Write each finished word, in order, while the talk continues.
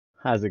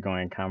How's it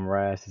going,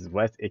 comrades? This is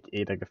West,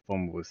 aka Dr.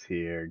 Fumbles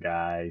here,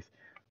 guys.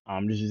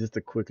 This is just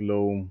a quick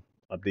little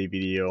update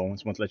video.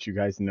 Just want to let you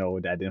guys know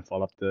that I didn't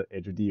fall off the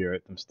edge of the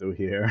earth. I'm still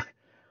here.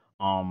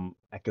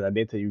 Because I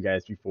did tell you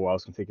guys before I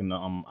was gonna take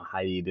a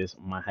hiatus.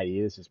 My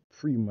hiatus is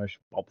pretty much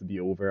about to be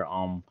over.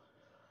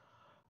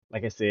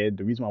 Like I said,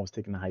 the reason why I was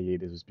taking a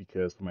hiatus was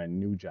because for my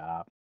new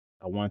job,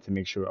 I wanted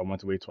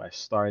to wait till I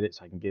started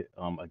so I can get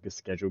a good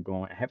schedule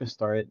going. I haven't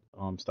started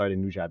a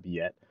new job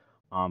yet.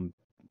 Um,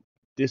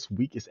 this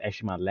week is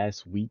actually my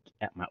last week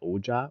at my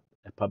old job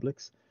at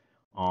Publix.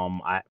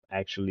 I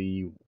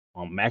actually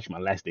actually my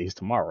last day is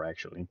tomorrow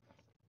actually,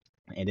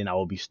 and then I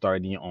will be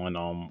starting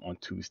on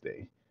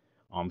Tuesday.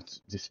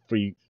 Just so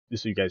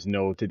you guys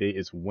know, today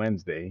is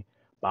Wednesday,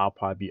 but I'll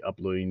probably be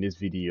uploading this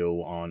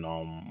video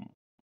on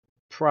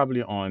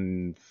probably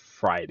on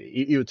Friday,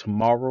 either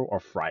tomorrow or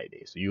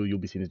Friday. So you'll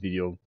be seeing this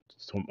video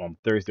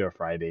Thursday or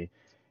Friday,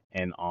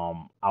 and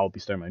I'll be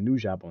starting my new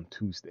job on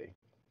Tuesday.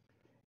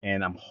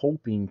 And I'm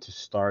hoping to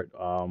start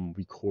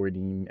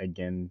recording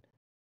again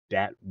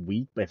that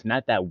week. But if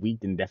not that week,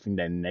 then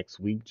definitely that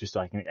next week, just so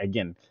I can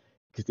again,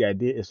 because the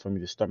idea is for me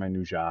to start my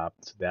new job,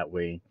 so that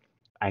way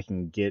I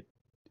can get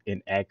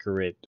an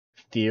accurate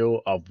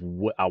feel of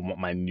what I want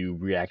my new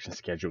reaction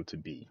schedule to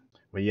be.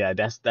 But yeah,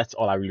 that's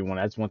all I really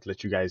want. I just want to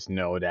let you guys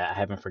know that I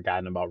haven't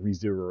forgotten about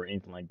ReZero or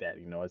anything like that.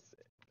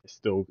 It's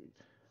still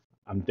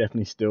I'm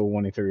definitely still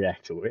wanting to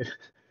react to it.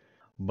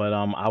 But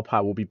I'll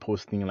probably will be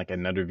posting like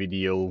another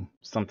video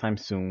sometime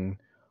soon.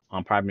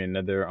 Probably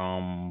another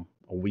a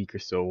week or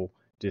so,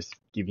 just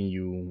giving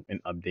you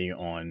an update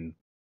on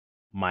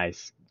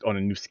on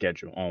a new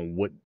schedule on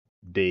what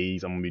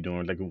days I'm gonna be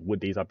doing, like what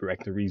days I'll be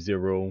reacting to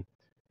ReZero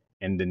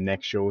and the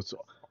next show.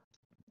 So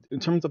in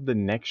terms of the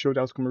next show that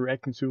I was gonna be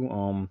reacting to,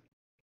 I'm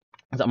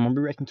gonna be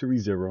reacting to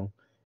ReZero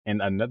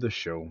and another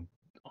show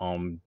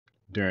um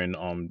during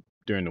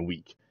the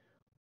week.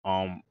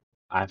 Um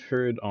I've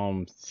heard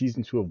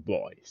season 2 of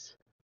Boys.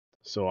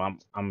 So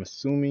I'm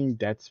assuming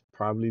that's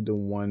probably the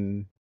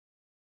one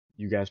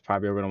you guys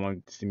probably are gonna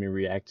want to see me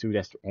react to.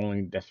 That's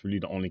really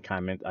the only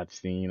comment I've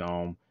seen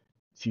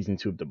season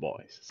 2 of The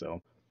Boys.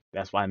 So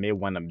that's why I made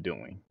one I'm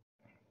doing.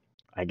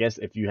 I guess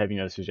if you have any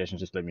other suggestions,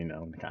 just let me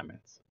know in the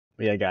comments.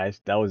 But yeah, guys,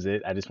 that was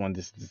it. I just wanted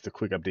this just a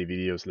quick update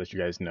video to let you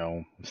guys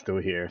know I'm still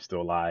here,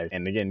 still alive.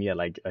 And again, yeah,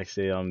 like I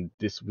say,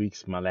 this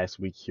week's my last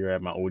week here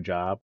at my old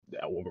job.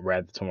 Or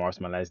rather, tomorrow's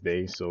my last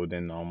day. So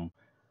then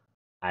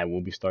I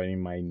will be starting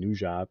my new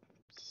job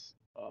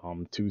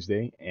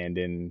Tuesday, and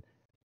then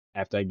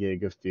after I get a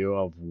good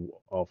feel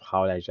of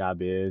how that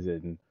job is,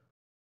 and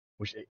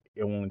which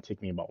it will only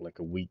take me about like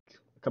a week,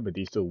 a couple of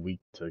days to a week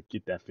to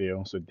get that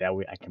feel, so that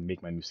way I can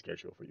make my new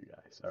schedule for you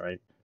guys. All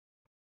right.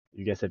 If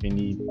you guys have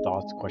any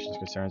thoughts, questions,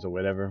 concerns, or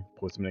whatever,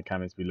 post them in the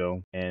comments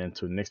below. And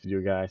until the next video,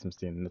 guys, I'm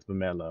staying nothing but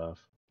mad love.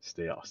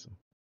 Stay awesome.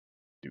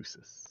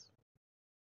 Deuces.